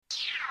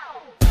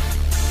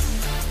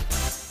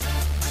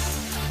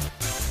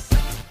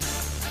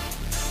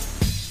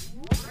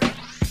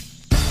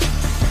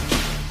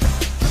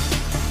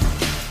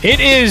It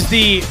is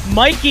the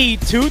Mikey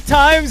 2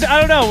 times.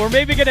 I don't know. We're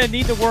maybe going to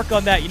need to work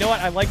on that. You know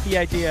what? I like the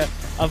idea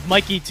of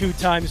Mikey 2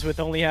 times with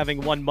only having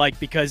one Mike,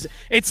 because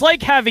it's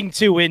like having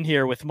two in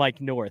here with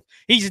Mike North.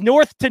 He's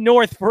north to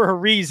north for a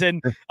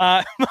reason.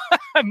 Mike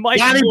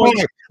Johnny North.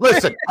 Boy,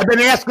 listen, I've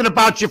been asking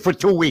about you for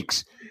 2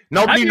 weeks.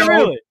 Nobody knows.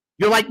 Really?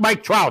 You're like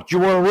Mike Trout. You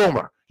were a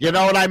rumor. You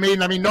know what I mean?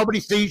 Nobody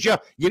sees you.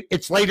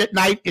 It's late at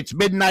night. It's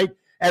midnight.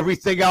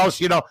 Everything else,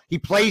 he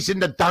plays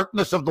in the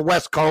darkness of the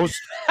West Coast.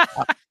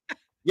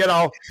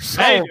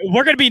 So hey,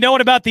 we're going to be knowing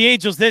about the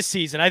Angels this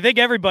season. I think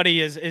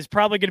everybody is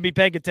probably going to be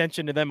paying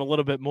attention to them a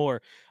little bit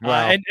more.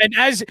 Wow. And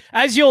as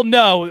you'll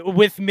know,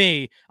 with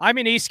me, I'm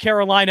an East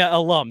Carolina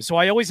alum, so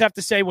I always have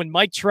to say when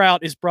Mike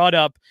Trout is brought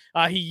up,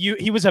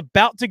 he was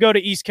about to go to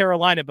East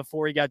Carolina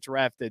before he got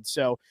drafted.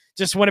 So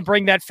just want to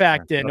bring that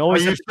fact in.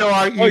 Always the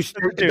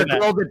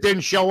girl that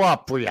didn't show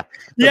up for you.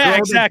 Yeah,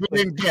 exactly.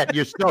 You didn't get.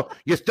 You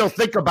still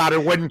think about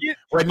it when you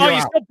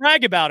still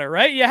brag about it,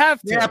 right? You have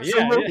to. Yeah,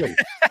 absolutely.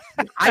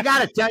 Yeah. I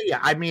gotta tell you,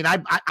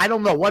 I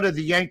don't know, what are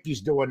the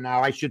Yankees doing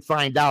now? I should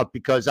find out,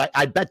 because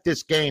I bet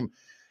this game,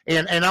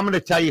 and I'm going to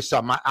tell you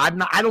something. I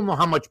don't know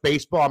how much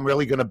baseball I'm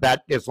really going to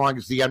bet as long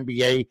as the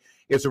NBA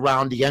is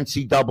around. The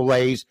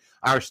NCAAs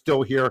are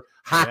still here.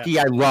 Hockey,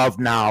 I love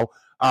now.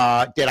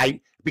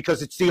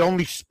 Because it's the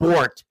only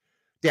sport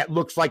that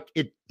looks like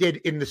it did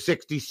in the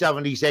 60s,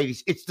 70s,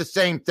 80s. It's the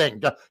same thing.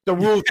 The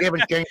rules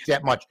haven't changed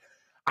that much.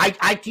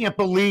 I can't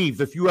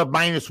believe if you have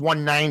minus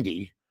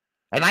 190,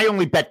 and I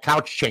only bet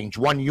couch change,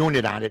 1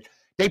 unit on it,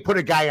 they put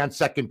a guy on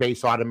second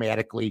base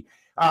automatically.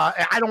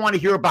 I don't want to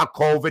hear about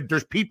COVID.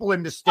 There's people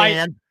in the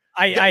stand.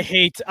 I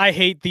hate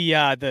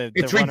the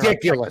it's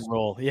ridiculous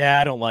rule. Yeah,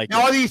 I don't like it.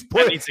 All these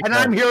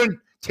I'm hearing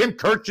Tim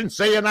Kirchin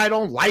saying I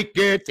don't like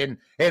it, and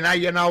I,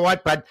 you know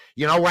what? But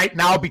right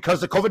now,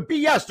 because of COVID,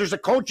 BS. There's a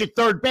coach at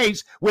third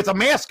base with a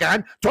mask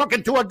on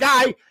talking to a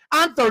guy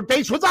on third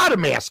base without a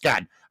mask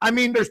on.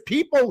 There's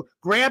people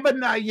grabbing,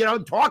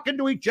 talking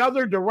to each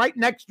other. They're right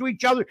next to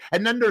each other,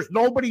 and then there's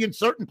nobody in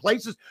certain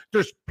places.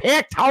 There's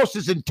packed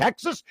houses in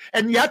Texas,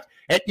 and yet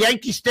at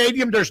Yankee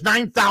Stadium there's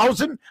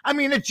 9,000.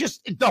 It's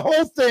just the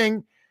whole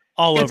thing.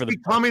 It's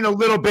becoming a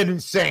little bit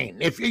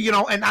insane.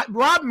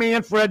 Rob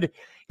Manfred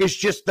is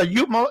just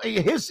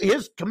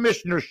his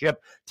commissionership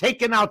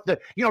taking out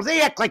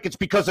they act like it's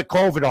because of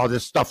COVID all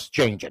this stuff's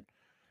changing.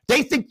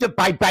 They think that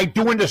by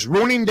doing this,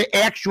 ruining the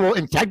actual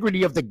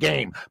integrity of the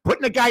game,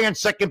 putting a guy on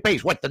second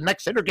base, the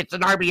next hitter gets an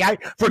RBI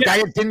for a guy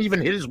that didn't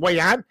even hit his way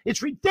on?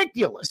 It's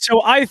ridiculous.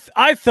 So I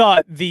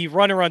thought the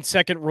runner on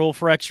second rule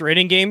for extra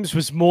inning games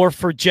was more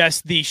for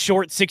just the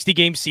short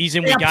 60-game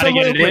season. We got to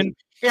get it in.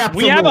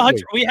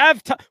 Absolutely.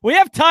 We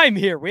have time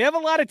here. We have a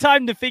lot of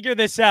time to figure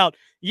this out.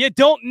 You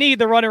don't need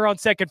the runner on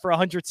second for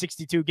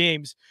 162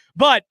 games.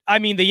 But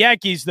the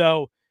Yankees,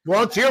 though.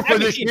 Well, it's here for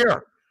this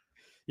year.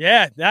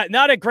 Yeah,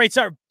 not a great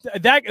start.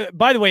 That,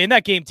 by the way, in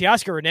that game,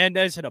 Teoscar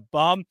Hernandez hit a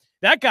bomb.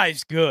 That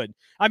guy's good.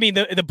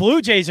 The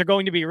Blue Jays are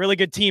going to be a really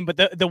good team, but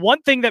the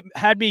one thing that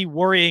had me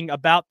worrying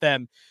about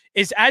them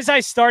is as I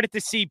started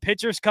to see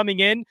pitchers coming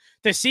in,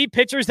 to see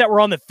pitchers that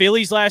were on the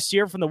Phillies last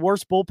year from the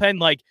worst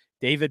bullpen, like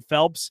David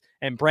Phelps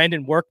and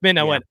Brandon Workman,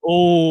 I went,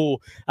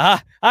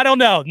 I don't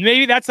know.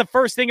 Maybe that's the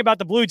first thing about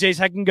the Blue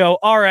Jays. I can go,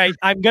 all right,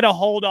 I'm going to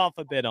hold off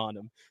a bit on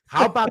them.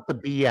 How about the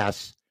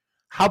BS?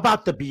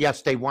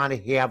 They want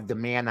to have the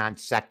man on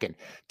second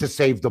to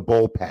save the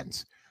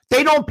bullpens.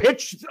 They don't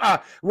pitch.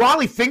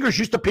 Raleigh Fingers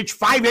used to pitch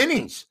 5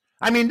 innings.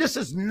 This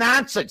is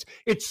nonsense.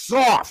 It's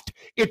soft.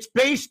 It's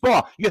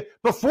baseball.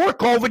 Before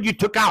COVID, you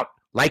took out,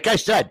 like I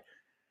said,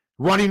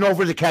 running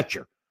over the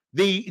catcher,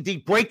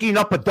 the breaking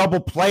up of double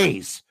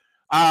plays,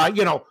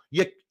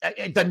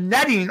 the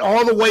netting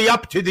all the way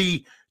up to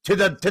the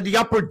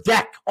upper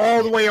deck,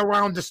 all the way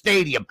around the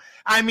stadium.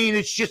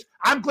 It's just,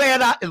 I'm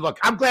glad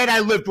I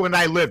lived when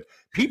I lived.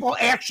 People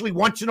actually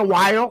once in a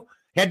while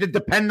had to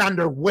depend on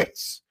their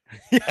wits,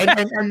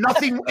 and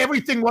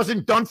everything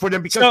wasn't done for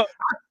them because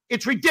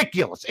it's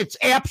ridiculous. It's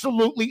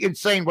absolutely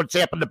insane what's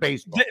happened to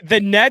baseball. The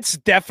Nets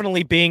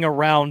definitely being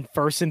around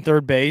first and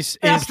third base is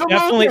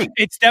absolutely.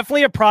 It's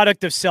definitely a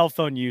product of cell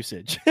phone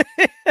usage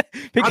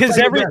because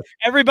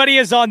everybody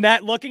is on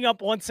that, looking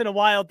up once in a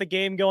while at the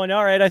game, going,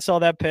 "All right, I saw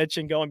that pitch,"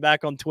 and going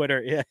back on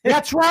Twitter. Yeah,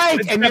 that's right.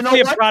 It's and definitely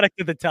a product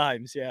of the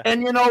times. Yeah,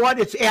 and you know what?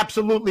 It's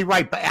absolutely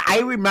right. But I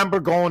remember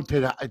going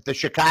to the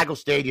Chicago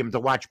Stadium to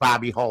watch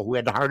Bobby Hull, who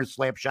had the hardest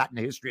slap shot in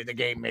the history of the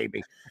game,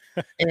 maybe.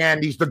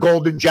 And he's the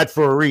Golden Jet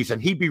for a reason.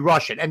 He'd be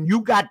rushing, and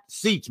you got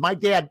seats. My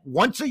dad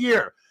once a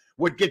year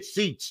would get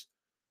seats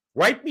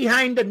right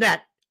behind the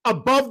net,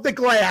 above the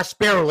glass,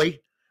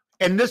 barely.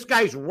 And this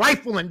guy's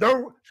rifling.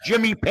 They're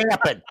Jimmy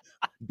Pappin,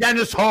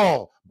 Dennis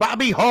Hall,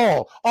 Bobby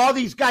Hull, all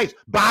these guys,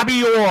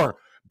 Bobby Orr,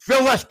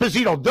 Phil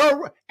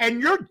Esposito.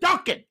 And you're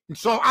ducking. And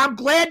so I'm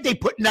glad they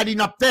put netting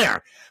up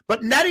there.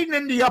 But netting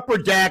in the upper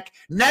deck,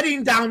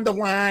 netting down the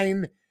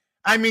line.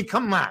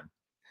 Come on.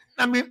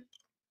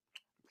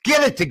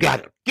 Get it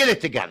together.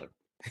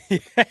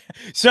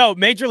 So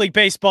Major League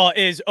Baseball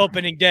is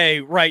opening day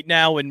right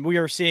now, and we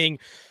are seeing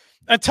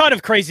a ton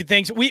of crazy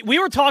things. We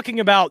were talking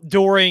about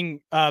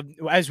during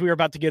as we were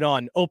about to get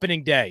on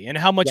opening day and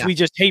how much we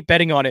just hate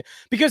betting on it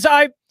because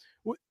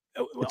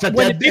it's a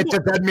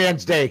dead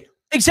man's day.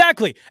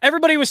 Exactly.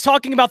 Everybody was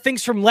talking about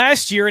things from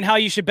last year and how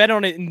you should bet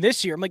on it in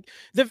this year. I'm like,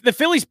 the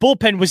Phillies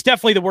bullpen was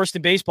definitely the worst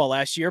in baseball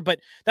last year, but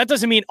that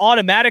doesn't mean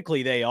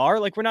automatically they are.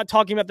 Like, we're not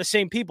talking about the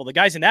same people. The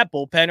guys in that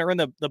bullpen are in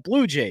the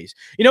Blue Jays.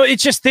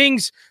 It's just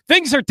things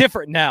are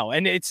different now,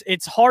 and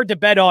it's hard to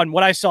bet on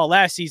what I saw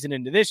last season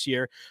into this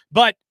year.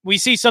 But we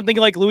see something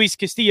like Luis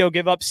Castillo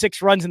give up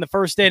 6 runs in the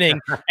first inning,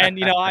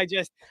 and I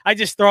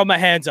just throw my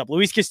hands up.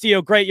 Luis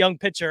Castillo, great young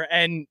pitcher,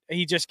 and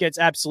he just gets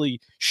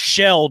absolutely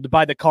shelled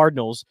by the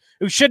Cardinals,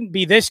 who shouldn't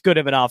be this good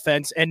of an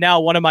offense. And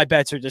now one of my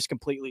bets are just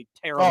completely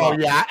terrible. Oh,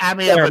 yeah. I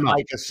mean, having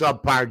like a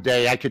subpar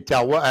day. I could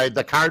tell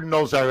the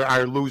Cardinals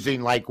are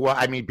losing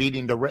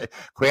beating the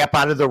crap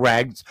out of the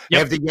Reds. Yep.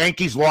 Have the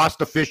Yankees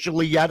lost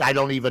officially yet? I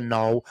don't even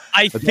know.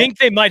 I think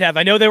they might have.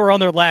 I know they were on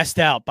their last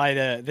out by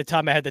the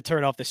time I had to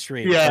turn off the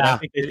stream. Yeah. I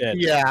think they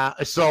did. Yeah.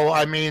 So,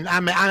 I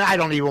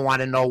don't even want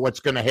to know what's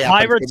going to happen.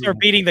 Pirates are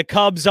beating the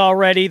Cubs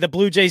already. The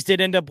Blue Jays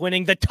did end up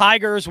winning. The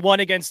Tigers won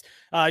against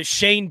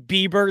Shane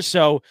Bieber.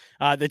 So,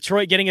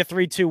 Detroit getting a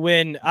 3-2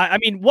 win. I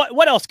mean,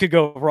 what else could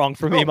go wrong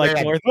for me,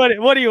 Mike North?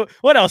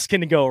 What else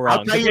can go wrong?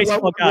 I'll tell you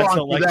what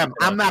wrong for them.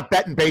 I'm not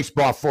betting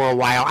baseball for a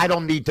while. I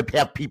don't need to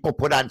have people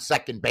put on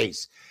second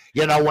base.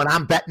 When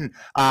I'm betting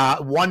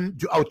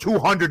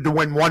 200 to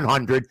win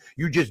 100,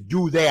 you just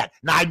do that.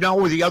 Now, I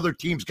know the other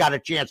team's got a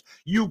chance.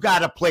 You got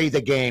to play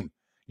the game.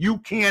 You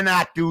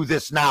cannot do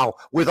this now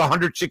with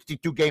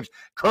 162 games.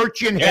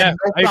 Kirchian had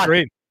no I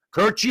agree.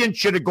 Kirchian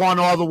should have gone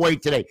all the way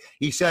today.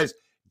 He says,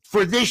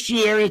 for this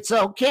year, it's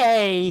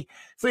okay.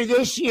 For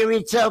this year,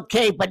 it's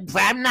okay, but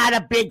I'm not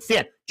a big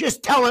fan.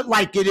 Just tell it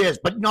like it is.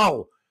 But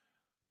no,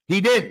 he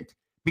didn't.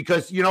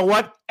 Because you know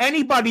what?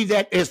 Anybody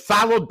that has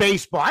followed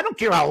baseball, I don't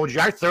care how old you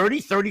are,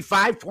 30,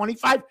 35,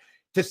 25,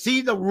 to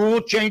see the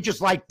rule changes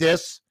like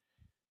this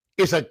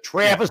is a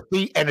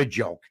travesty and a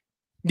joke.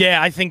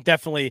 Yeah, I think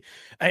definitely.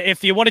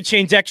 If you want to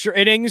change extra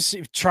innings,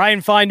 try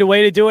and find a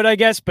way to do it, I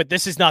guess. But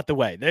this is not the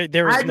way.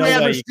 There is no way. I'd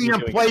rather see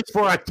them play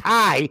for a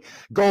tie,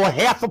 go a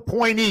half a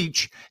point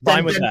each,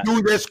 than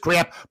do this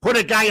crap. Put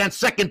a guy on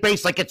second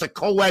base like it's a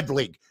co-ed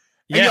league.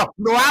 Yeah,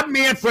 Rob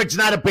Manfred's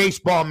not a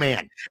baseball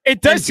man.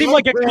 It does seem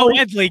like a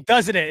co-ed league,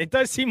 doesn't it? It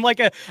does seem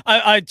like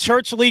a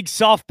church league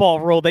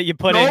softball rule that you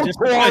put in. Just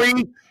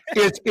Corey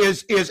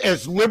is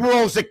as liberal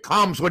as it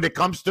comes when it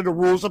comes to the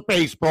rules of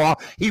baseball.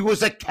 He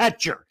was a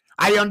catcher.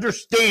 I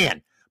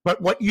understand,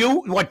 but what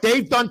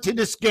they've done to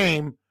this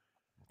game,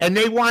 and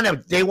they want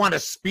to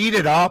speed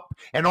it up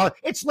and all.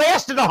 It's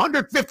lasted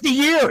 150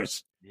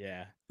 years.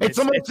 Yeah, it's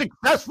the most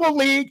successful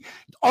league.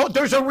 Oh,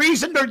 there's a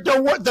reason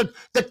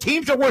the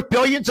teams are worth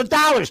billions of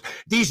dollars.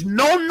 These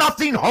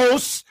know-nothing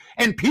hosts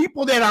and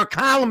people that are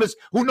columnists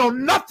who know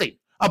nothing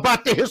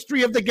about the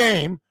history of the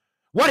game.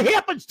 What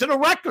happens to the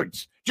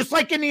records? Just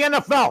like in the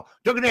NFL,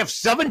 they're going to have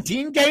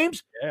 17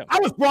 games. Yeah. I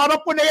was brought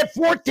up when they had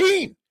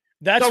 14.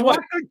 The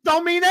records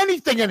don't mean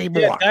anything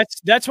anymore. Yeah,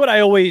 that's what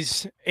I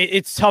always.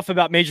 It's tough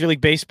about Major League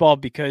Baseball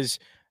because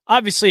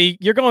obviously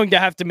you're going to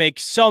have to make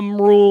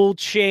some rule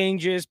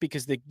changes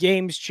because the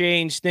games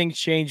change, things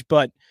change.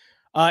 But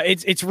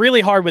it's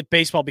really hard with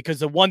baseball because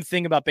the one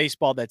thing about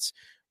baseball that's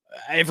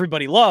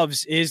everybody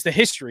loves is the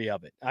history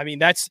of it. I mean,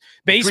 that's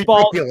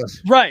baseball,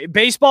 right?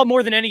 Baseball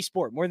more than any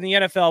sport, more than the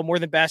NFL, more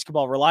than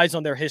basketball, relies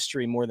on their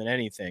history more than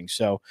anything.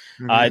 So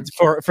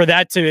for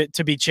that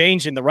to be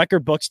changed in the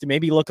record books to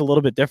maybe look a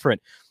little bit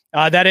different,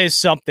 that is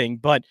something.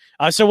 But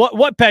so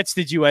what bets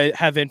did you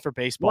have in for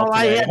baseball?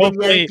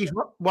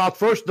 Well,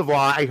 first of all,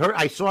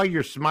 I saw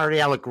your smart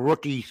aleck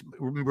rookie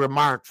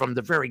remark from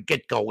the very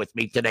get-go with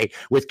me today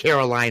with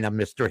Carolina,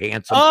 Mr.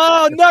 Handsome.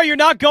 Oh no, you're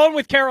not going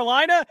with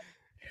Carolina?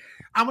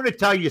 I'm going to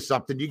tell you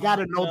something. You got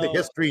to know the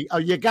history.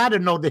 You got to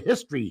know the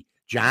history,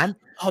 John.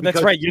 Oh,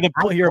 that's right. You're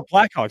a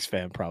Blackhawks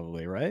fan,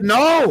 probably, right?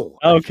 No.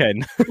 Okay.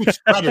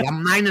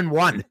 I'm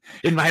 9-1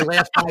 in my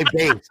last 5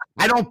 days.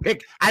 I don't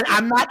pick.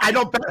 I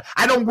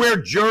don't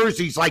wear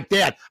jerseys like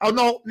that. Oh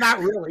no, not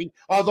really.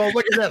 Although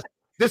look at this.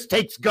 This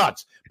takes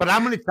guts. But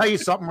I'm going to tell you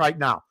something right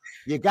now.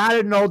 You got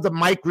to know the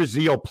Mike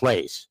Razzio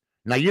plays.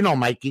 Now you know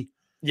Mikey.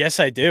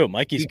 Yes, I do.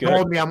 Mikey's good. He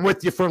told me I'm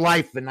with you for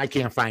life, and I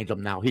can't find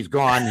him now. He's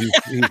gone.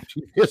 He's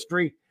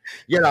history.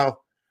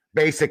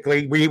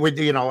 Basically, we would,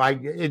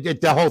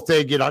 the whole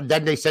thing,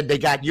 then they said they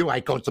got you. I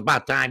go, it's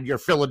about time. You're a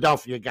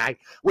Philadelphia guy,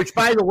 which,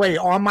 by the way,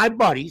 all my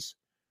buddies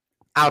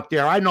out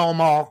there, I know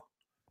them all.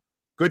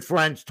 Good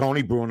friends,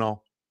 Tony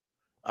Bruno,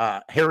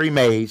 Harry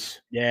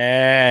Mays.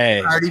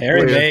 Yay.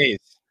 Harry Mays.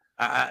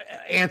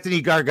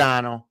 Anthony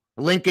Gargano,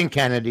 Lincoln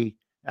Kennedy.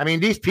 I mean,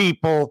 these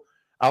people,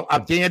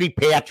 Danny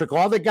Patrick,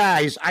 all the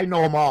guys, I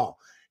know them all.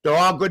 They're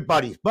all good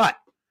buddies. But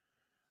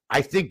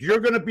I think you're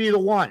going to be the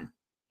one.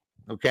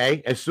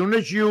 Okay, as soon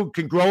as you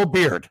can grow a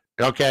beard,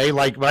 okay,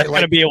 that's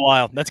going to be a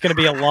while. That's going to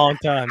be a long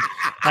time.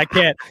 I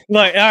can't.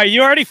 Look, all right,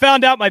 you already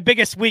found out my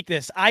biggest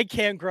weakness. I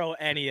can't grow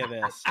any of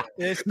this.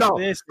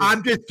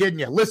 I'm just kidding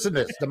you. Listen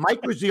to this. The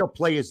Mike Razzio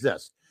play is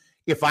this.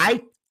 If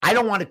I I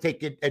don't want to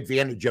take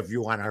advantage of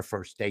you on our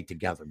first day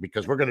together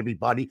because we're going to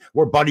be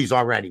we're buddies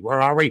already.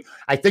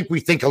 I think we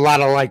think a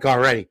lot alike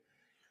already.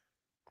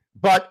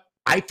 But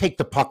I take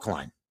the puck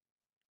line.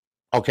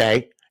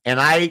 Okay. And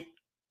I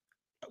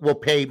will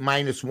pay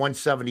minus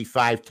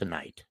 175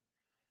 tonight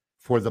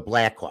for the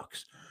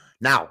Blackhawks.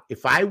 Now,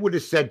 if I would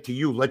have said to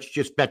you, let's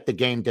just bet the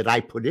game that I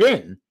put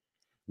in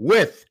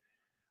with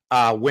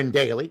Win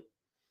Daily.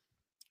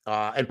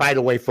 And by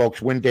the way,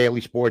 folks, Win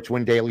Daily Sports,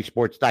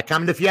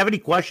 windailysports.com. And if you have any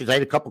questions, I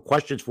had a couple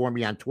questions for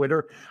me on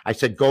Twitter. I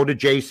said, go to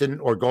Jason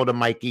or go to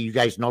Mikey. You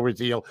guys know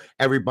Raziel,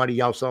 everybody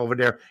else over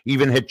there.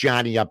 Even hit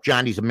Johnny up.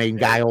 Johnny's the main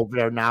guy over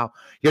there now.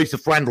 He's the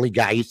friendly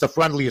guy. He's the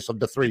friendliest of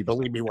the three.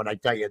 Believe me when I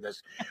tell you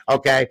this.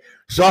 Okay.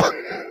 So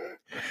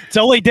it's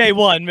only day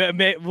one.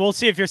 We'll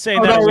see if you're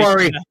saying that. Don't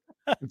worry.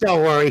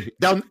 Don't worry.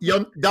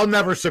 They'll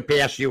never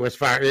surpass you as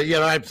far as, you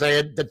know what I'm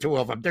saying? The two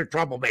of them. They're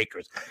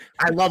troublemakers.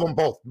 I love them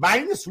both.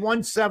 Minus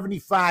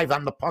 175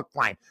 on the puck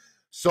line.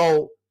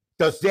 So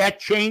does that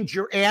change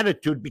your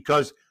attitude?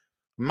 Because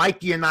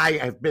Mikey and I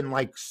have been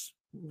like,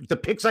 the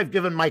picks I've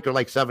given Mike are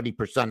like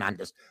 70% on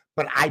this.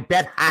 But I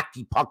bet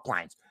hockey puck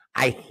lines.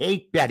 I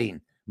hate betting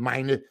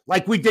minus,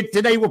 like we did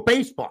today with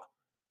baseball.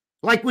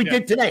 Like we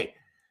did today.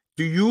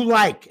 Do you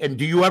and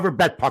do you ever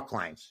bet puck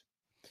lines?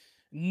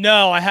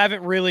 No, I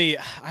haven't really.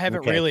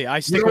 I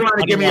stick you don't with want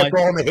to give me line. a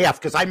goal and a half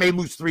because I may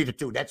lose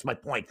 3-2. That's my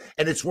point,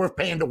 and it's worth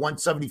paying the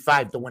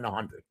 175 to win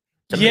 100.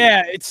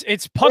 Yeah,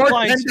 it's puck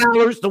lines.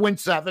 $10 to win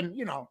 7.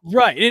 You know,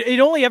 right? It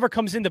only ever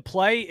comes into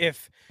play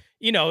if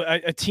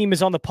a team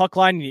is on the puck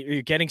line and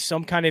you're getting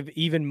some kind of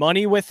even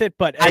money with it.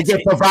 But I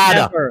get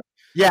bravado.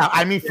 Yeah,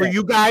 I mean, for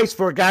you guys,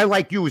 for a guy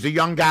like you, who's a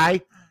young guy,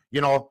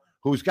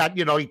 who's got,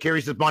 he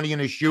carries his money in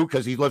his shoe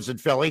because he lives in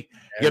Philly.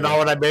 You know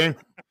what I mean?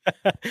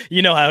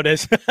 You know how it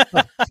is.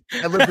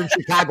 I lived in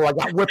Chicago. I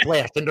got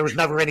whiplash, and there was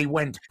never any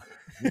wind.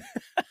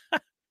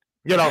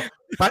 But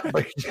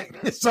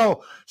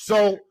so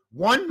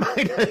one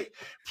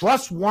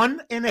plus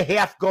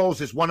 1.5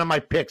 goals is one of my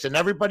picks, and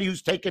everybody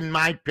who's taken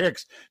my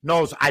picks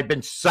knows I've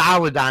been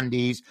solid on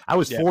these. I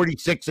was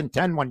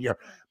 46-10 one year,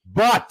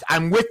 but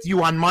I'm with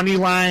you on money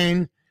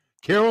line.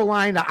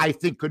 Carolina, I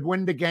think, could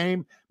win the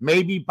game,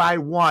 maybe by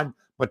 1.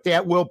 But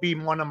that will be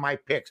one of my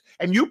picks.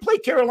 And you play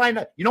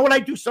Carolina. You know what I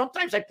do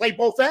sometimes? I play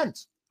both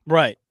ends.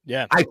 Right.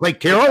 Yeah. I play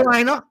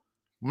Carolina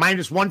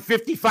minus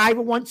 155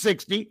 or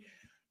 160.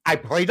 I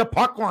play the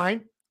puck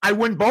line. I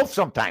win both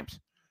sometimes.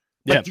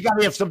 But you got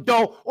to have some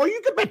dough. Or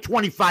you can bet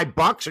 $25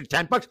 or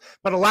 $10.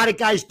 But a lot of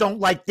guys don't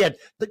like that.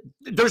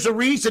 There's a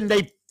reason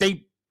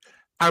they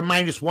are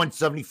minus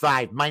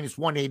 175, minus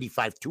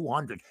 185,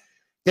 200.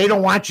 They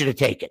don't want you to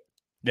take it.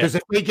 Because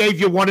if they gave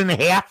you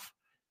 1.5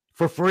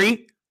 for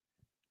free,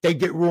 they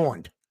get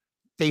ruined.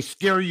 They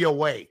scare you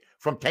away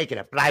from taking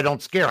it. But I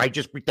don't scare. I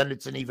just pretend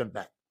it's an even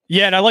bet.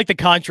 Yeah, and I like the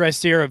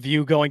contrast here of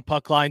you going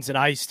puck lines and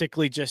I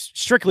strictly just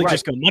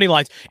go money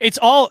lines. It's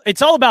all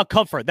about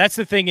comfort. That's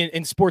the thing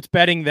in sports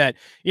betting that,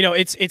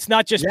 it's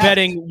not just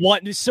betting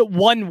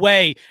one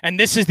way and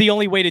this is the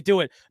only way to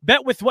do it.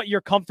 Bet with what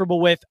you're comfortable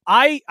with.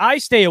 I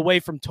stay away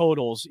from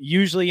totals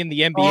usually in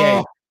the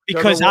NBA.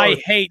 Because I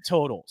hate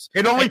totals.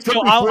 It only took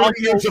me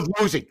 40 years of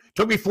losing.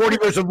 Took me 40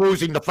 years of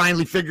losing to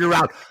finally figure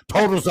out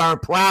totals are a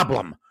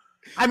problem.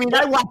 I mean,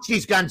 I watch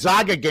these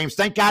Gonzaga games.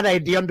 Thank God I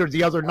had the under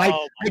the other night.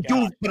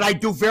 But I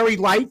do very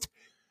light.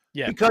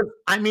 Yeah. Because,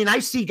 I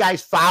see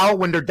guys foul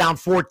when they're down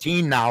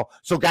 14 now,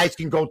 so guys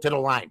can go to the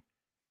line.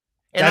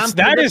 And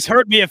that has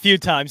hurt me a few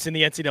times in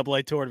the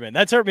NCAA tournament.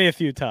 That's hurt me a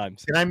few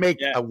times. Can I make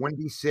a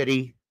Windy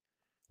City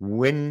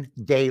Win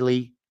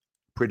Daily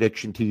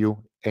prediction to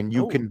you? And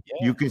you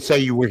can say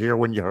you were here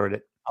when you heard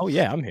it. Oh,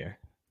 yeah, I'm here.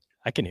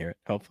 I can hear it,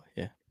 hopefully,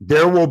 yeah.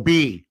 There will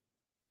be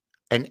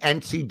an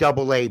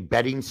NCAA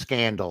betting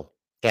scandal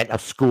at a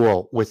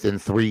school within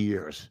 3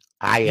 years.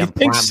 I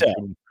think so?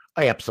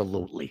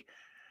 Absolutely.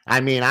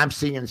 I'm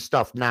seeing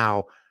stuff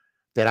now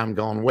that I'm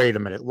going, wait a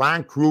minute.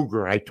 Lon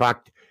Kruger,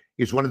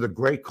 is one of the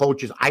great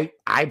coaches.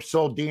 I'm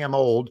so damn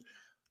old.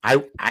 I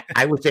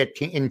was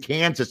in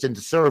Kansas in the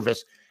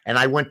service, and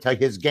I went to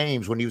his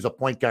games when he was a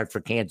point guard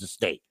for Kansas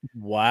State.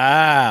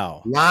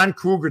 Wow. Lon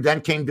Kruger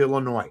then came to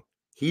Illinois.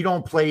 He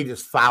don't play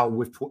this foul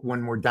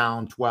when we're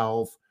down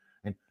 12.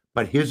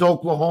 But his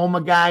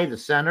Oklahoma guy, the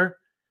center,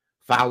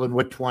 fouling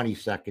with 20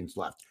 seconds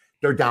left.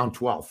 They're down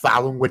 12,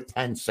 fouling with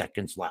 10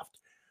 seconds left.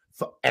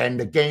 And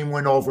the game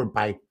went over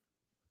by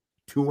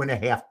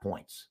 2.5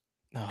 points.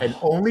 Oh. And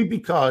only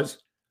because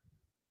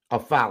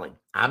of fouling.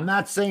 I'm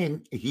not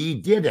saying he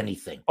did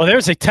anything. Oh,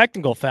 there's a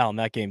technical foul in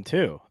that game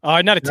too.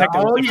 Not a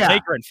technical,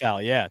 flagrant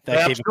foul. Yeah,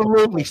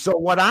 absolutely. So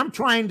what I'm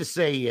trying to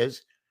say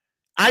is,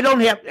 I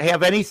don't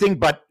have anything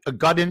but a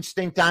gut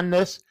instinct on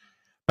this.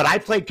 But I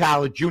played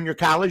junior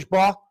college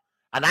ball,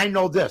 and I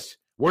know this: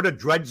 we're the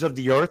dreads of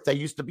the earth. They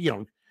used to be,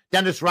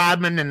 Dennis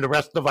Rodman and the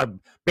rest of our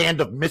band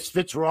of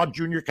misfits were all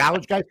junior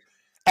college guys.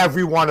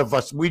 Every one of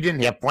us, we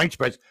didn't have point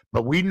spreads,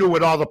 but we knew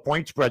what all the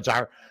point spreads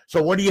are.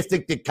 So what do you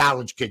think the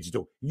college kids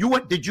do?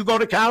 Did you go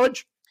to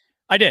college?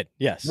 I did,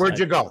 yes. Where'd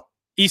you go?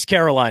 East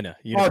Carolina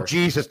University. Oh,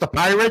 Jesus, the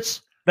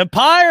Pirates? The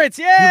Pirates,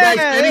 yeah. You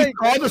guys,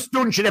 all the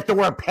students should have to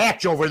wear a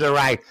patch over their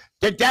eye.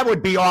 That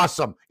would be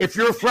awesome. If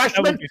you're a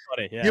freshman,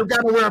 funny, yeah. you've got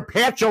to wear a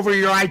patch over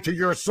your eye till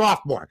you're a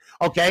sophomore.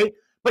 Okay,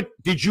 but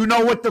did you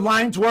know what the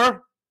lines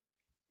were?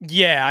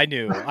 Yeah, I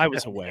knew. I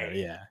was aware.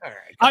 Yeah. All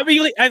right. I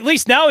mean, at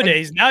least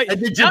nowadays, now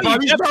you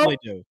definitely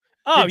do.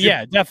 Oh,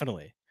 yeah,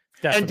 definitely.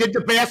 And did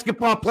the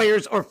basketball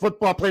players or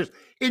football players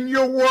in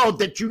your world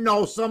that you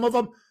know, some of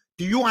them,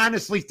 do you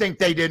honestly think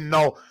they didn't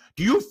know?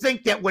 Do you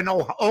think that when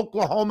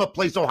Oklahoma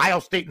plays Ohio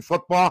State in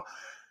football,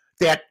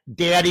 that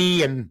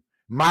Daddy and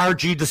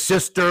Margie, the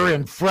sister,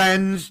 and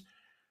friends,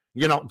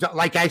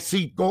 like I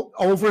see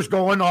overs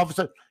going all of a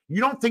sudden,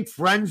 you don't think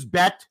friends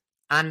bet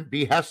on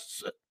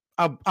behests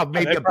of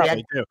maybe a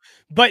bad do.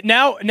 But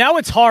now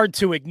it's hard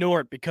to ignore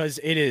it because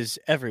it is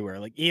everywhere.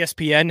 Like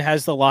ESPN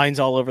has the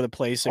lines all over the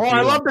place.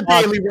 I love the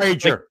Daily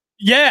Wager.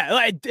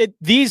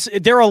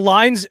 There are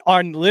lines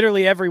on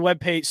literally every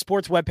webpage,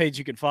 sports webpage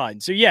you can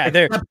find. So yeah,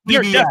 they're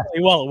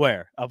definitely well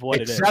aware of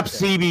what it is. Except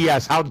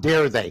CBS, how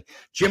dare they?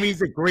 Jimmy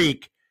the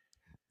Greek.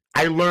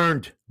 I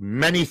learned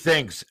many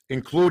things,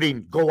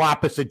 including go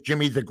opposite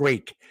Jimmy the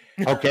Greek.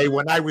 Okay,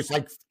 when I was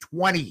like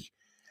 20.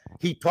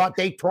 They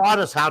taught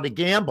us how to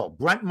gamble.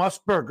 Brent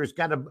Musburger's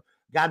got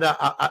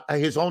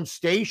his own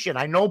station.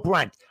 I know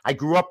Brent. I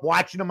grew up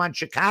watching him on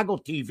Chicago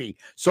TV.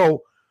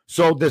 So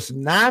this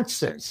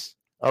nonsense,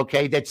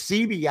 okay, that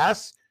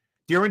CBS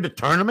during the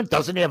tournament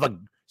doesn't have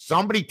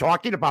somebody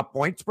talking about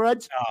point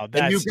spreads. Oh,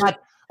 and you got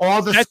all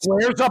the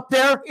squares up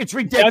there. It's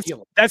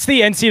ridiculous. That's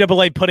the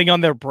NCAA putting on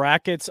their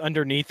brackets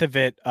underneath of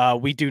it.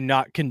 We do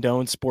not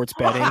condone sports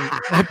betting.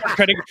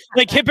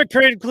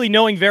 Hypocritically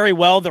knowing very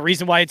well the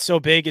reason why it's so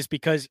big is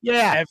because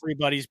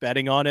everybody's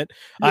betting on it.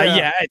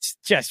 It's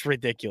just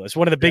ridiculous.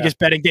 One of the biggest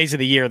betting days of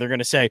the year. They're going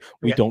to say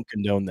we don't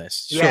condone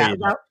this. Yeah.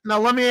 Now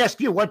let me ask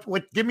you what.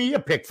 Give me a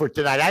pick for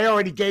tonight. I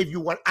already gave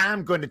you what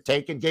I'm going to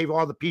take and gave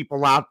all the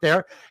people out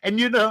there. And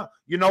you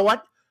know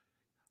what?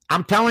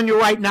 I'm telling you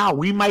right now,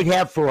 we might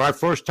have for our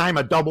first time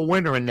a double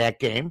winner in that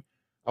game.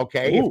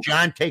 Okay, If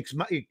John takes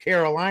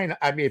Carolina,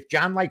 if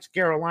John likes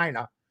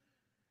Carolina,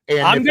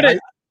 and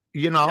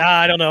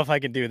I don't know if I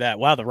can do that.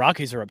 Wow, the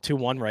Rockies are up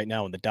 2-1 right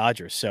now in the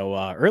Dodgers. So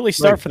early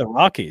start for the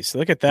Rockies.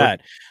 Look at that.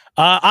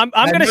 I'm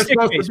going to stick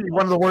to be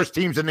one of the worst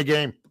teams in the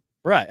game.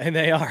 Right, and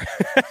they are.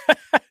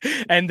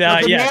 And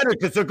doesn't matter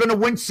because they're going to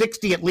win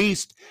 60 at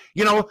least.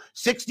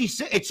 60.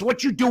 It's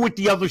what you do with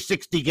the other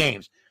 60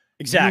 games.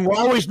 Exactly. You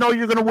always know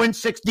you're going to win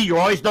 60. You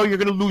always know you're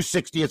going to lose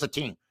 60 as a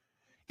team.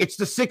 It's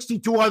the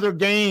 62 other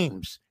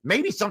games,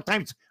 maybe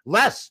sometimes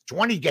less,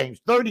 20 games,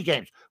 30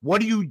 games.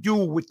 What do you do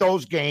with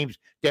those games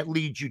that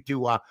lead you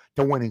to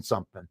winning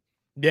something?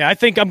 Yeah, I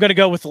think I'm going to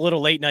go with a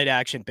little late night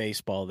action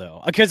baseball,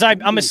 though, because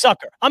I'm a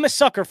sucker. I'm a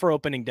sucker for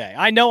opening day.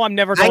 I know I'm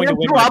never going to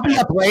win. I'll be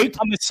up late.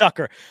 I'm a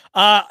sucker.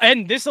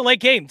 And this is a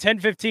late game,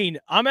 10:15.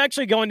 I'm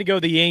actually going to go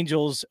the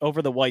Angels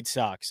over the White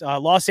Sox.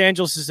 Los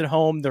Angeles is at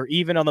home. They're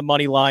even on the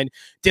money line.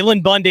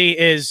 Dylan Bundy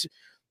is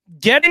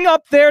getting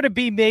up there to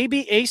be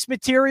maybe ace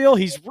material.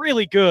 He's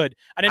really good.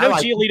 And I know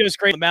Giolito's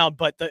great on the mound,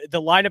 but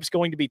the lineup's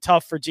going to be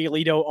tough for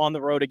Giolito on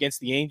the road against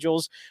the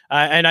Angels.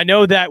 And I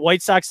know that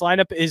White Sox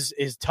lineup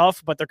is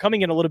tough, but they're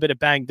coming in a little bit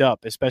banged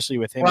up, especially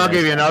with him. Well, I'll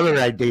give you another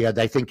idea.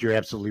 I think you're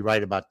absolutely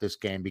right about this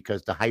game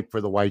because the hype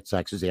for the White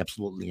Sox is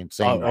absolutely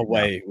insane.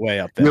 Way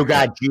up there. You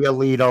got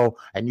Giolito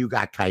and you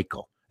got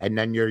Keuchel. And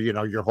then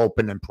you're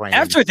hoping and praying.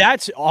 After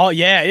that's I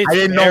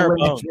didn't know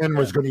Richmond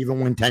was going to even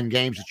win 10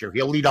 games this year.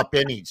 He'll lead up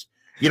innings.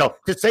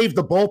 To save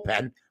the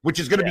bullpen, which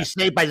is going to be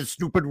saved by the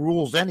stupid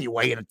rules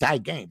anyway in a tie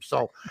game.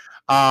 So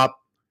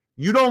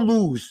you don't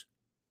lose.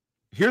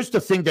 Here's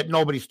the thing that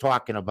nobody's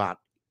talking about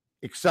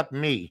except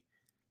me,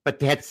 but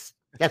that's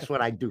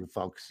what I do,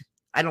 folks.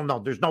 I don't know.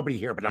 There's nobody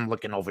here, but I'm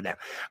looking over there.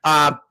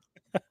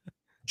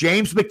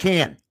 James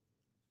McCann,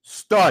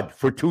 stud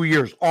for 2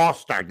 years,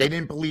 all-star. They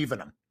didn't believe in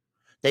him.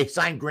 They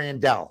signed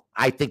Grandel.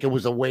 I think it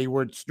was a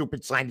wayward,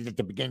 stupid signing at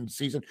the beginning of the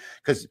season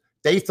because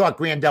they thought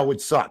Grandel would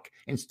suck.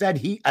 Instead,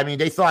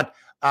 they thought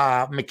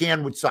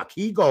McCann would suck.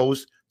 He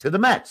goes to the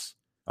Mets,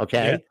 for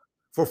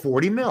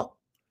 $40 million.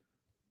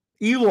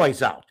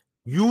 Eloy's out.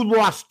 You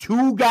lost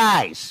two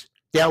guys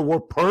that were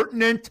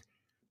pertinent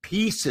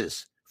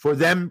pieces for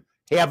them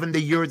having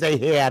the year they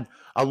had,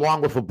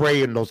 along with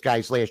Abreu and those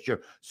guys last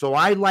year. So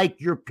I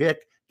like your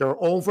pick. They're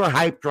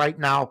overhyped right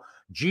now.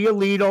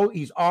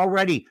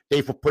 Giolito,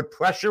 they've put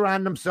pressure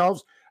on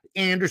themselves.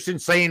 Anderson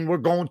saying we're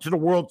going to the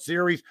World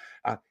Series.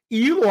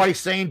 Eloy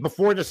saying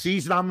before the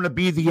season, I'm going to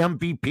be the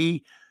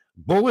MVP.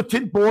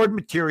 Bulletin board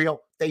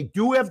material. They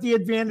do have the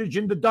advantage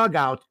in the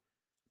dugout,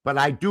 but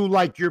I do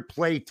like your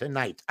play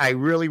tonight. I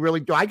really, really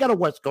do. I got a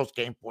West Coast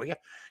game for you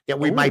that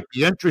we might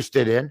be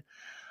interested in.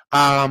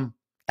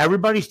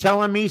 Everybody's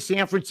telling me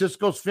San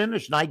Francisco's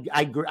finished, and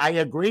I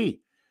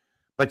agree.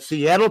 But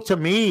Seattle, to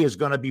me, is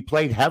going to be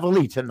played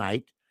heavily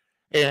tonight.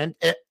 And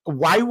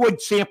why would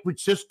San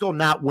Francisco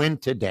not win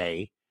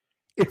today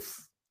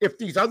if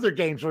these other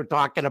games we're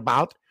talking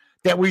about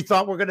that we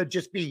thought were going to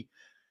just be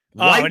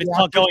and it's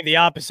not going the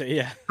opposite,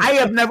 yeah. I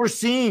have never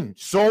seen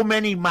so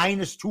many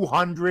minus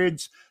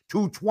 200s,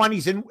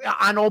 220s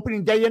on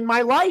opening day in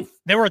my life.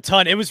 There were a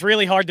ton. It was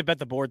really hard to bet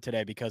the board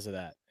today because of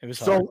that. It was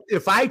hard. So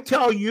if I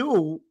tell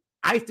you,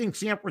 I think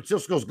San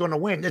Francisco is going to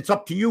win, it's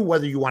up to you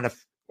whether you want to,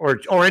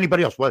 or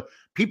anybody else. Well,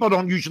 people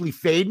don't usually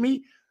fade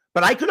me,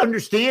 but I could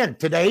understand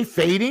today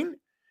fading,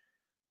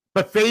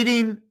 but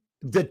fading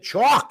the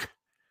chalk.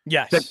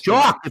 Yes. The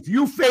chalk. If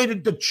you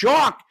faded the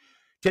chalk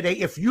today,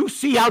 if you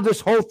see how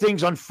this whole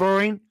thing's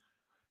unfurling,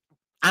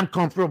 I'm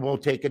comfortable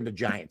taking the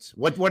Giants.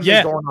 What is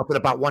it going up at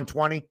about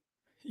 120?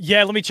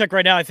 Yeah, let me check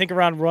right now. I think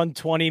around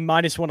 120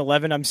 minus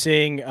 111. I'm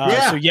seeing.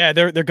 So yeah,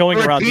 they're going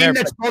for around a team there.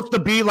 That's supposed to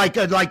be like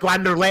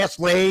on their last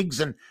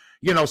legs, and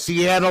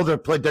Seattle.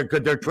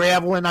 They're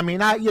traveling. I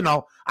mean,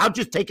 I'll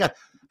just take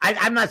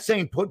I'm not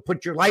saying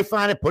put your life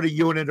on it. Put a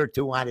unit or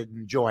two on it and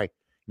enjoy.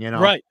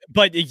 Right.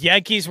 But the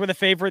Yankees were the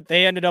favorite.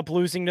 They ended up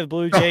losing to the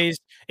Blue Jays.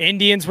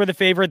 Indians were the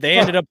favorite. They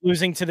ended up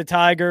losing to the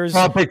Tigers.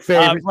 Big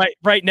favorite.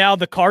 Right now,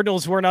 the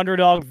Cardinals were an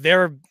underdog.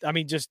 They're,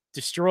 just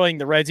destroying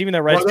the Reds. Even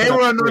the Reds. Well, they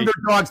were an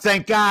underdog,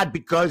 thank God,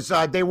 because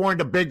they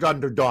weren't a big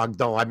underdog,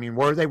 though. I mean,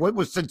 were they? What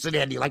was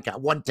Cincinnati, like at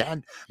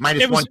 110,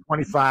 minus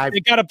 125? They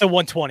got up to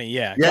 120,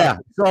 yeah. Yeah,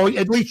 so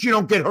at least you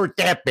don't get hurt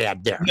that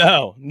bad there.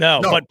 No.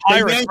 But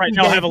Pirates right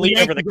now have a lead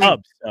over the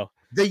Cubs, so.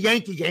 The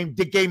Yankee game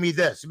gave me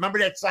this. Remember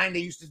that sign they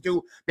used to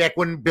do back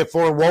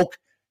before woke?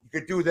 You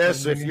could do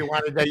this if you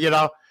wanted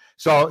to,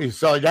 So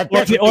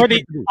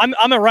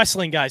I'm a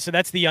wrestling guy, so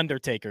that's the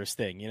Undertaker's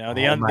thing,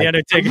 the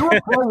Undertaker. Are you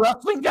a pro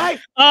wrestling guy? Oh,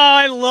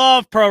 I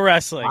love pro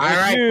wrestling. All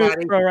right,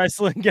 buddy. Pro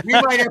wrestling guy. We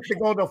might have to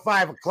go to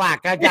 5 o'clock.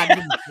 I got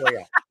news for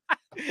you.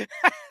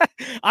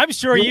 I'm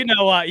sure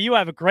you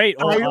have a great.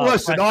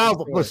 Listen,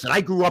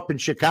 I grew up in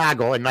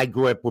Chicago, and I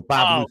grew up with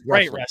Bob.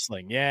 Great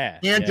wrestling, yeah.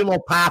 Angelo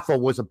Paffa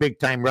was a big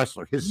time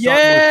wrestler. His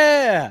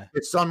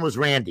son was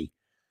Randy.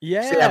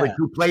 Yeah, Savage,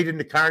 who played in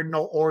the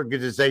Cardinal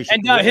organization,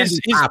 and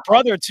his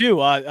brother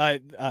too.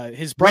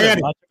 His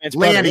brother,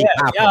 Lanny.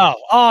 Yeah,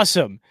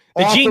 awesome.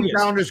 The genius.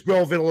 From Downers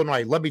Grove,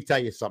 Illinois. Let me tell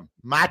you something.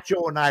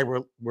 Macho and I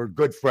were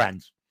good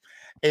friends,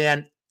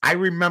 and I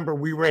remember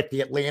we were at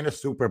the Atlanta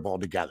Super Bowl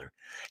together.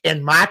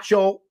 And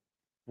Macho,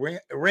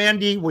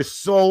 Randy was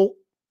so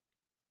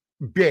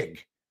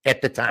big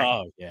at the time.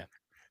 Oh, yeah.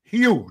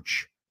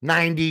 Huge.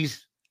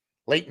 90s,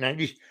 late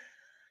 90s.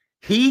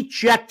 He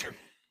checked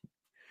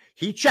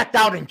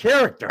out in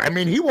character. I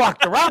mean, he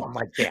walked around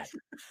like that.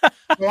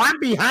 So I'm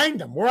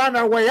behind him. We're on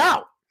our way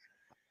out.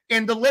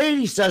 And the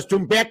lady says to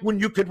him, back when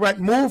you could rent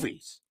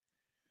movies,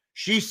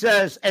 she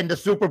says, and the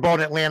Super Bowl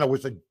in Atlanta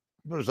was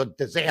a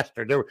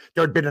disaster. There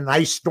had been an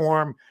ice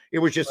storm. It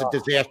was just a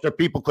disaster.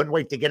 People couldn't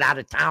wait to get out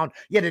of town.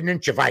 You had an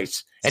inch of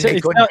ice, and they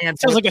couldn't handle it.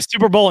 Sounds like a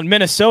Super Bowl in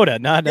Minnesota,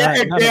 not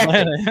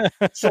Atlanta.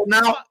 So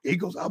now he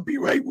goes, "I'll be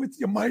right with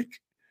you, Mike."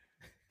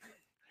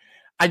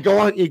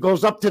 He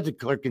goes up to the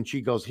clerk, and she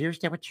goes, "Here's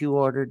what you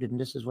ordered, and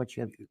this is what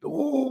you have."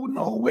 Oh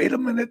no! Wait a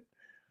minute,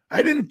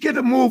 I didn't get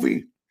a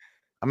movie.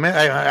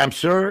 I'm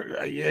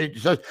sure. He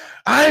says,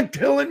 "I'm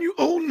telling you."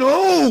 Oh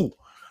no.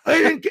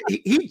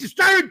 He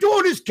started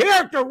doing his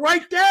character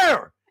right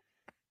there.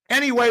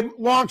 Anyway,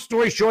 long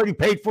story short, he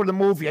paid for the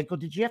movie. I go,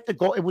 did you have to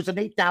go? It was an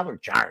 $8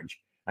 charge.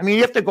 I mean,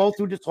 you have to go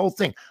through this whole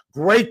thing.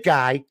 Great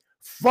guy,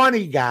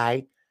 funny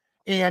guy.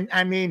 And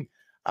I mean,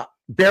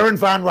 Baron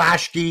von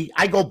Raschke.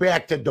 I go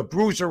back to the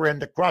Bruiser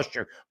and the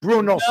Crusher.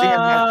 Bruno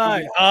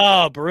Sammartino.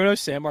 Oh, Bruno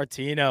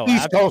Sammartino.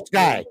 East Coast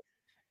guy.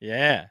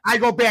 Yeah. I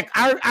go back.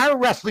 Our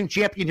wrestling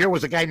champion here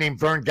was a guy named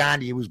Vern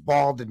Gandhi. He was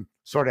bald and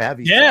sort of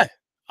heavy. Yeah.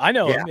 I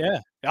know him, yeah.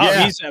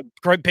 Oh, he's a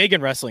great big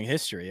in wrestling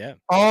history, yeah.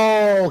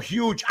 Oh,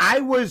 huge.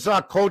 I was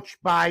coached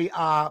by,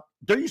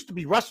 there used to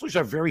be, wrestlers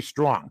are very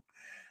strong.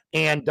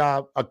 And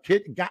I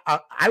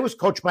was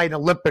coached by an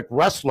Olympic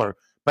wrestler,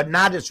 but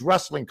not as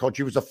wrestling coach.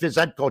 He was a phys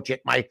ed coach at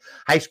my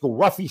high school,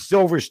 Ruffy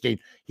Silverstein.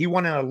 He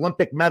won an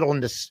Olympic medal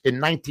in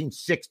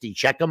 1960.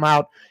 Check him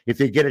out if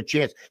you get a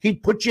chance.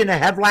 He'd put you in a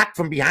headlock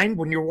from behind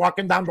when you're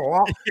walking down the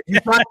hall. You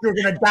thought you were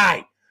going to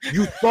die.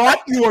 You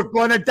thought you were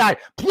going to die.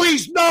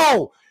 Please,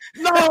 no.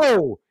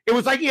 No, it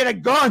was like he had a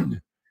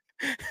gun,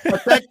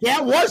 but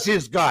that was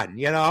his gun,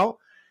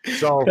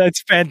 So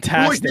that's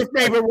fantastic. Who's your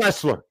favorite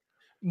wrestler?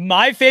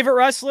 My favorite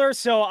wrestler.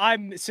 So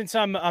I'm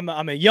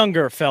a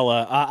younger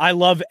fella. I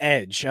love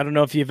Edge. I don't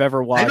know if you've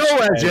ever watched.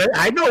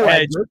 I know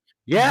Edge.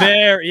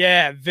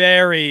 Yeah,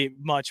 very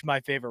much my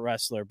favorite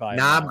wrestler.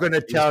 Now I'm going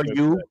to tell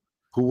you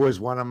who was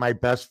one of my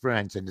best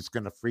friends, and it's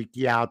going to freak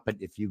you out. But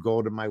if you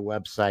go to my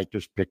website,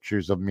 there's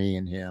pictures of me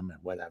and him and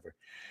whatever.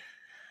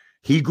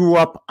 He grew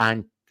up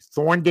on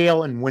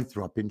Thorndale and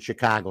Winthrop in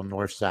Chicago,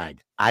 North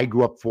Side. I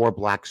grew up 4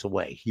 blocks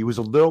away. He was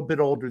a little bit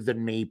older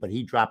than me, but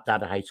he dropped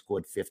out of high school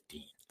at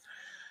 15.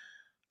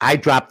 I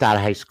dropped out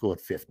of high school at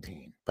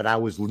 15, but I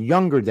was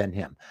younger than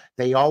him.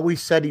 They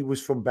always said he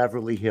was from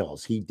Beverly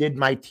Hills. He did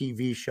my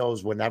TV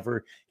shows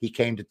whenever he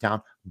came to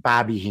town.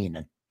 Bobby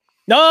Heenan.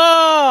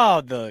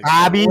 No,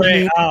 Bobby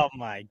Heenan. Oh,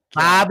 my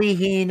God. Bobby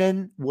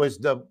Heenan was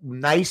the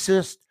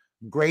nicest,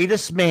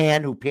 greatest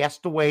man who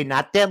passed away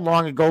not that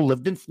long ago,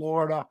 lived in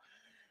Florida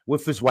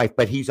with his wife,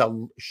 but he's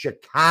a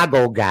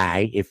Chicago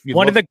guy. If you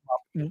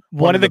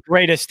One of the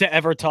greatest to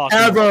ever talk.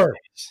 Ever.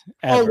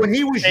 Ever. Oh, when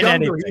he was In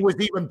younger, anything. he was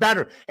even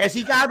better. As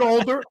he got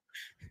older,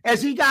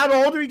 he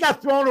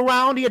got thrown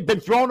around. He had been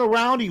thrown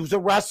around. He was a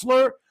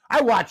wrestler.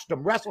 I watched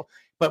him wrestle.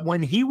 But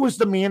when he was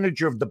the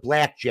manager of the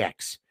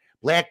Blackjacks,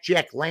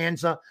 Blackjack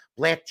Lanza,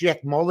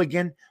 Blackjack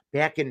Mulligan,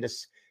 back in the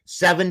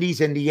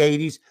 70s and the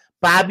 80s,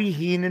 Bobby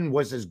Heenan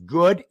was as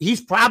good.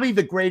 He's probably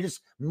the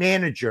greatest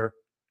manager,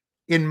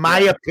 in my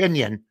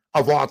opinion,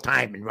 of all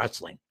time in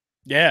wrestling.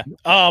 Yeah.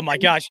 Oh my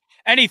gosh.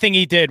 Anything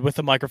he did with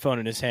the microphone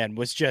in his hand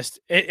was just,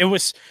 it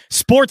was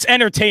sports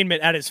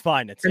entertainment at its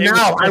finest.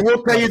 Now, I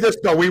will tell you this,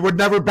 though. We would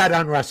never bet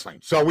on wrestling.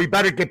 So we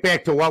better get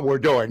back to what we're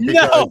doing.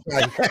 No.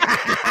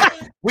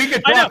 We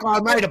could talk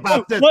all night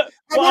about this.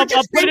 I'll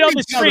put it on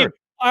the stream.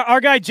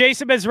 Our guy,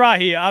 Jason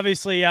Mizrahi,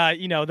 obviously,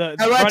 running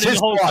the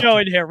whole show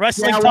in here.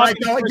 Wrestling talk.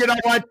 You know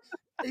what?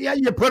 Yeah,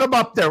 you put him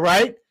up there,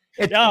 right?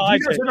 He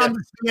doesn't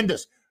understand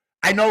this.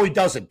 I know he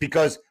doesn't,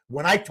 because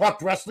when I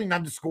talked wrestling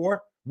on the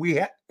Score, he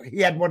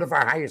had one of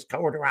our highest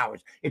quarter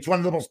hours. It's one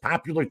of the most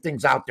popular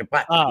things out there.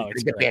 But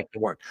we get back to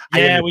work.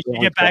 Yeah, we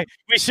should get back.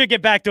 We should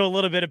get back to a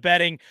little bit of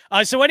betting.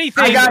 So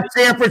anything. I got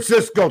San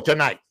Francisco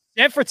tonight.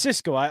 San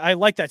Francisco, I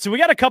like that. So we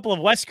got a couple of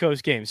West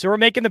Coast games. So we're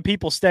making the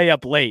people stay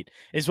up late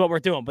is what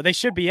we're doing. But they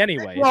should be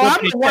anyway. Well,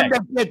 I'm the one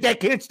that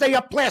can't stay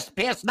up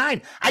past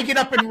 9. I get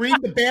up and read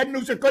the bad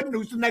news or good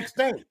news the next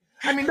day.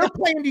 I mean, they're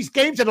playing these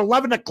games at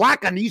 11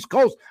 o'clock on the East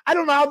Coast. I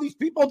don't know how these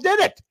people did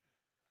it.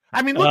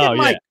 I mean, look at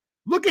Mike. Yeah.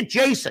 Look at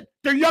Jason.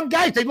 They're young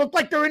guys. They look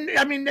like they're in.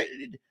 I mean,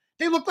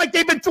 they look like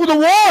they've been through the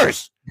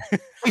wars.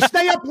 They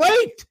stay up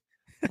late.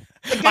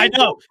 I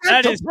know.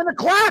 That is 10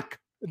 o'clock.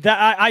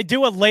 That I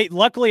do a late.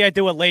 Luckily, I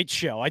do a late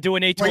show. I do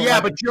an 8 to 11. Yeah,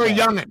 but you're a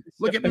youngin'.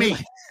 Look at me.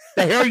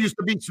 The hair used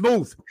to be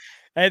smooth.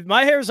 And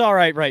my hair's all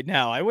right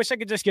now. I wish I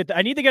could just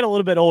I need to get a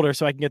little bit older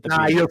so I can get the.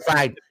 Nah, you're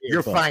fine.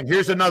 You're fine.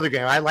 Here's another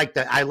game. I like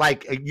that.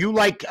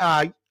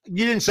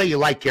 You didn't say you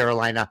like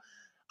Carolina,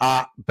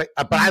 but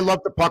I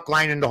love the puck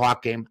line in the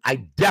Hawk game.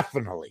 I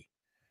definitely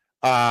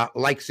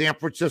like San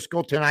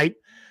Francisco tonight.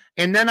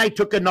 And then I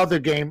took another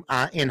game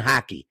in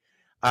hockey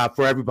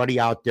for everybody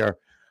out there.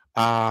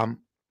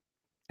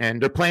 And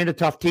they're playing a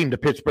tough team, the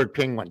Pittsburgh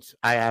Penguins.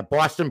 I have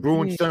Boston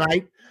Bruins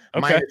tonight.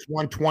 Okay.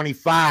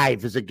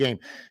 -125 is a game.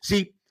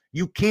 See,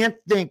 you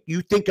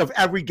think of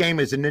every game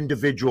as an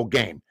individual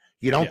game.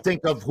 You don't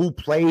think of who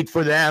played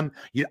for them.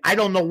 I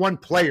don't know one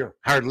player,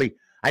 hardly.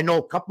 I know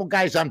a couple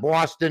guys on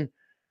Boston.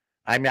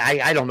 I mean,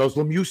 I don't know. Is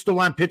Lemieux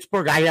still on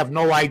Pittsburgh? I have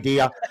no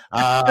idea.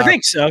 I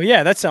think so.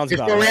 Yeah, that sounds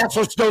about right.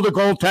 Is still the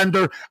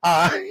goaltender?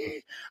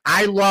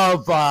 I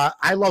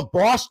love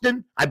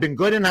Boston. I've been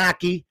good in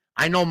hockey.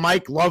 I know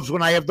Mike loves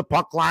when I have the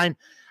puck line.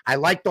 I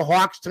like the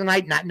Hawks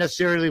tonight, not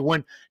necessarily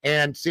win,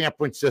 and San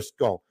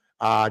Francisco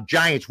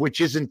Giants,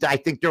 which isn't. I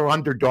think they're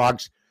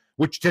underdogs,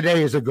 which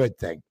today is a good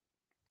thing.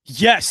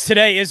 Yes,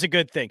 today is a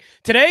good thing.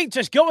 Today,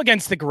 just go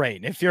against the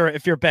grain. If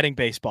you're betting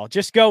baseball,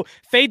 just go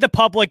fade the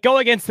public, go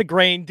against the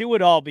grain, do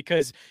it all,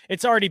 because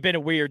it's already been a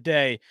weird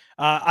day.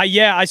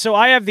 So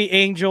I have the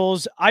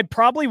Angels. I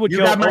probably would go.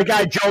 You got my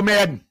guy Joe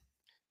Madden.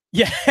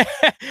 Yeah,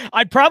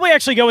 I'd probably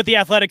actually go with the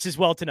Athletics as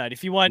well tonight.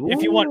 If you want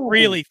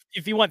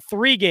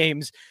 3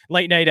 games,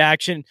 late night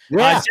action.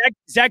 Yeah.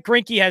 Zach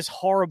Greinke has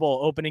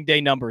horrible opening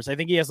day numbers. I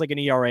think he has like an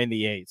ERA in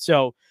the 8.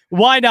 So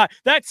why not?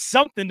 That's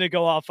something to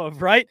go off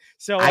of, right?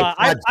 So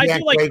I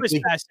do like Chris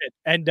Bassett,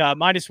 and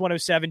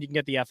 -107. You can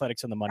get the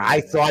Athletics on the money.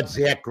 I thought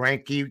Zach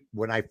Greinke,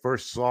 when I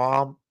first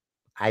saw him,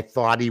 I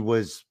thought he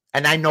was,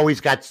 and I know he's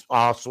got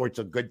all sorts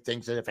of good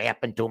things that have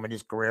happened to him in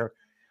his career.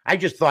 I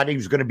just thought he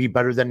was going to be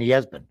better than he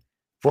has been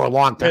for a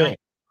long time. Really?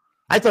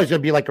 I thought he was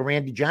going to be like a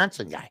Randy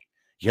Johnson guy,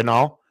 you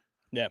know?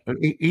 Yeah.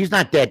 He's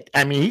not that.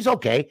 I mean, he's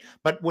okay.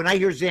 But when I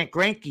hear Zach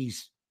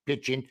Greinke's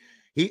pitching,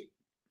 it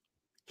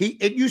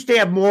used to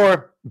have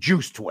more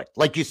juice to it.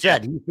 Like you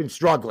said, he's been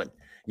struggling,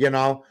 you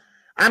know?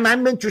 I'm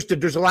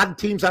interested. There's a lot of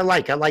teams I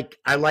like. I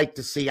like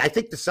to see. I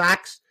think the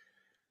Sox,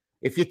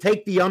 if you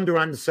take the under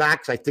on the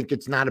Sox, I think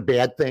it's not a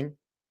bad thing,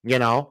 you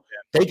know?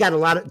 Yeah. They got a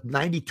lot of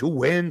 92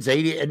 wins,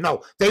 80. And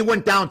no, they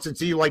went down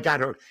since Eli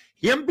got hurt.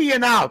 Him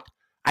being out,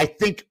 I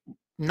think,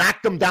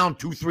 knocked them down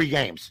 2-3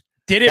 games.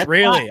 Did it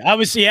really?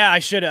 I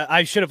should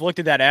have looked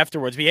at that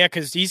afterwards. But yeah,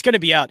 because he's going to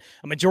be out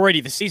a majority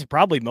of the season,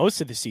 probably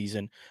most of the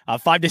season,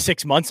 5 to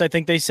 6 months, I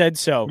think they said.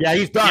 So yeah,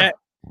 he's done.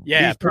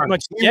 Yeah, he's pretty done.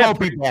 much. He won't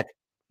be back.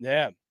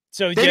 Yeah.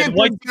 So that's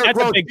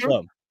a big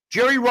blow.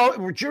 Jerry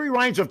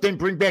Reinsdorf didn't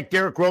bring back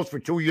Derrick Rose for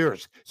 2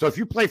 years. So if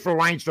you play for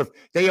Reinsdorf,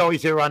 they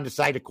always err on the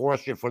side of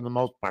caution for the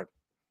most part.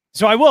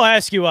 So I will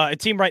ask you, a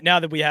team right now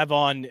that we have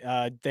on,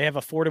 they have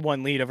a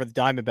 4-1 lead over the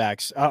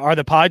Diamondbacks. Are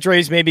the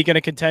Padres maybe going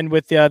to contend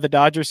with the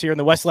Dodgers here in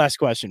the West? Last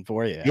question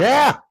for you.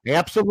 Yeah,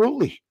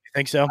 absolutely. You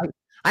think so?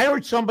 I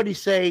heard somebody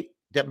say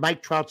that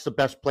Mike Trout's the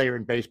best player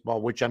in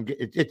baseball, which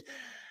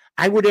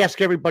I would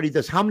ask everybody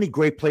this: how many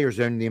great players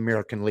are in the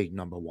American League?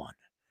 Number one,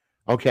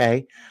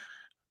 okay,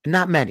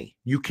 not many.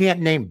 You can't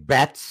name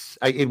Betts.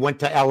 It went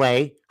to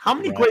L.A. How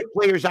many great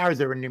players are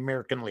there in the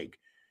American League?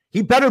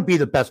 He better be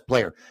the best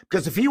player,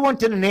 because if he went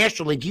to the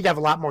National League, he'd have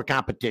a lot more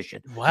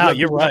competition. Wow,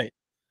 you're right.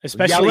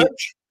 Especially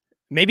Yelich,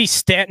 Maybe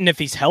Stanton if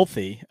he's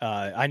healthy.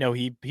 I know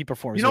he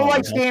performs. You know well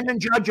why Stanton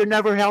and Judge are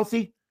never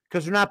healthy?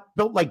 Because they're not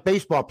built like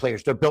baseball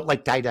players. They're built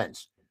like tight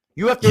ends.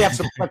 You have to have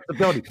some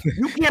flexibility.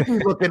 You can't be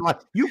looking like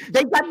you.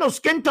 They got no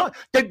skin tone.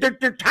 They're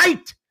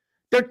tight.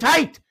 They're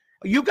tight.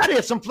 You got to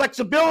have some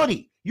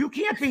flexibility. You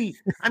can't be.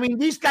 I mean,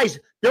 these guys,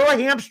 they're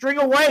a hamstring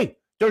away.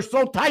 They're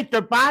so tight,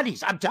 their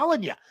bodies. I'm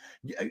telling you,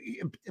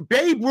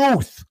 Babe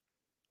Ruth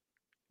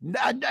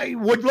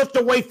would lift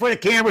away for the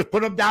cameras,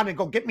 put them down, and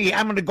go get me.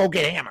 I'm going to go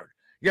get hammered.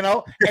 You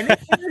know, and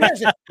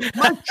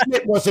Mike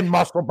Schmidt wasn't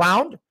muscle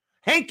bound.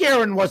 Hank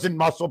Aaron wasn't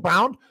muscle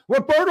bound.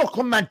 Roberto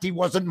Clemente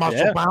wasn't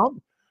muscle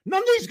bound.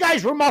 None of these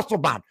guys were muscle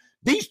bound.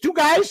 These two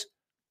guys,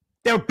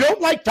 they're built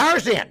like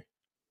Tarzan.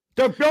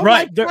 They're built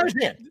like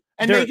Tarzan,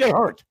 and they get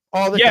hurt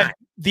all the time.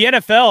 The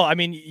NFL, I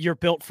mean, you're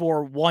built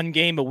for one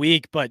game a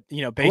week, but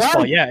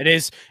baseball, it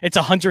is. It's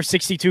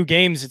 162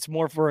 games. It's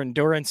more for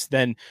endurance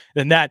than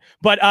that.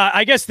 But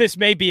I guess this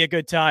may be a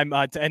good time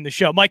to end the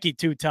show. Mikey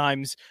 2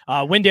 times,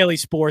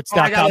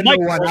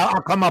 WinDailySports.com.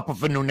 I'll come up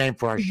with a new name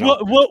for our show.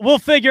 We'll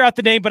figure out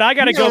the name, but I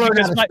got to go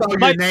because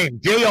my name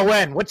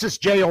Jon. What's this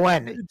Jon?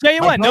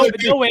 Jon.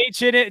 No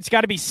H in it. It's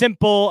got to be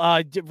simple.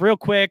 Real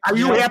quick. Are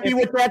you happy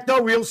with that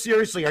though? Real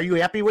seriously, are you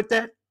happy with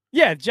that?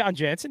 Yeah, John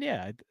Jansen.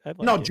 Yeah, I'd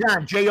like it.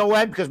 John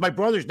Jon, because my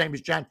brother's name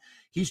is John.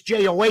 He's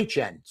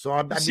John. So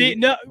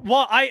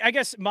I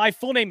guess my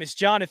full name is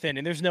Jonathan,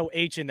 and there's no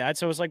H in that.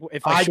 So it's like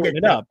if I shorten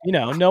it up,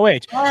 no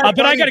H. But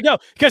I got to go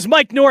because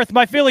Mike North,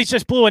 my Phillies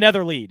just blew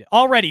another lead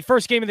already.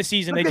 First game of the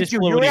season, they just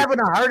blew it. You're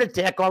having a heart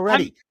attack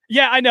already.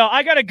 Yeah, I know.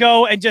 I got to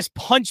go and just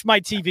punch my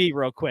TV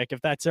real quick,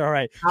 if that's all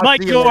right.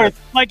 Mike North,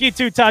 Mikey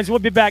 2 times. We'll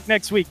be back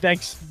next week.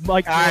 Thanks,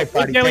 Mike. All right,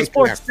 buddy.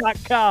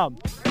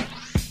 DailySports.com.